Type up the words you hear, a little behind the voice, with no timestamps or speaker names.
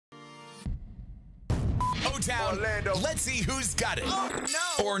Motown. Orlando. Let's see who's got it. Oh,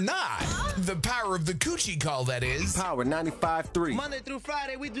 no. Or not. The power of the Coochie call, that is. Power 95.3. Monday through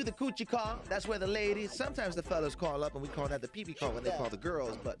Friday, we do the Coochie call. That's where the ladies, sometimes the fellas call up, and we call that the pee-pee call when they call the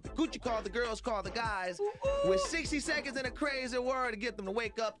girls. But the Coochie call, the girls call the guys. With 60 seconds and a crazy word to get them to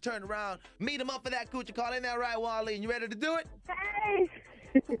wake up, turn around, meet them up for that Coochie call. Ain't that right, Wally? You ready to do it? Hey.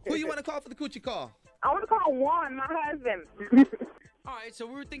 Who you want to call for the Coochie call? I want to call Juan, my husband. All right, so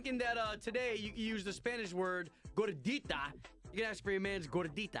we were thinking that today you can use the Spanish word Gordita. You can ask for your man's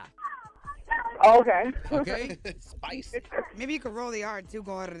Gordita. Okay. Okay? Spice. Maybe you could roll the R too,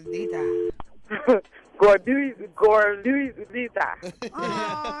 Gordita. Gordita.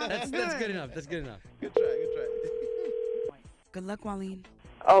 That's good enough. That's good enough. Good try, good try. Good luck, Waleed.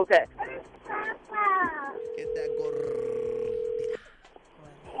 Okay. Get that gordita.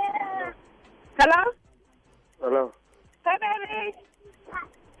 Hello? Hello. Hey, baby.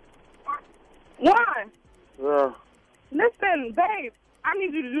 Juan. Yeah. Listen, babe. I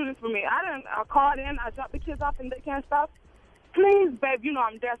need you to do this for me. I called in. I dropped the kids off and daycare and stuff. Please, babe, you know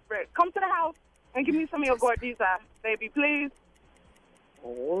I'm desperate. Come to the house and give me some of your Gordita, baby, please.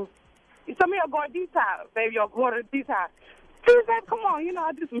 Oh. Some of your Gordita, baby, your Gordita. Please, babe, come on. You know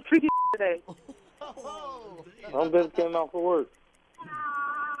I did some freaky today. I'm just getting off of work.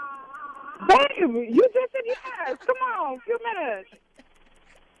 Babe, you just said yes. Come on, a few minutes.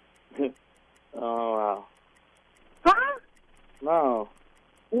 Oh, wow. Huh? No.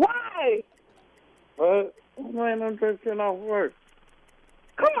 Why? What? Man, I'm just getting off work.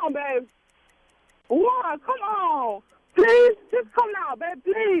 Come on, babe. Juan, come on. Please, just come now, babe,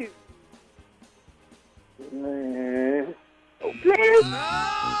 please. Man. Please.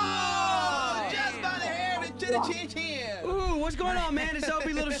 Oh, just by the hair and chin. Ooh, what's going on, man? It's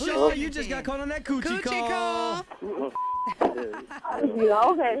ObieandLilShawn. You just got caught on that Coochie call. Yeah,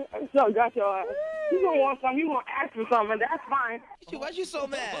 okay. So got your ass. You gonna want something, you gonna ask for something, that's fine. Why you so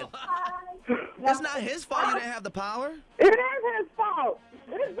mad? It's not his fault you didn't have the power. It is his fault.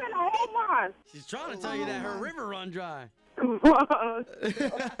 It's been a whole month. She's trying to tell you that her river run dry.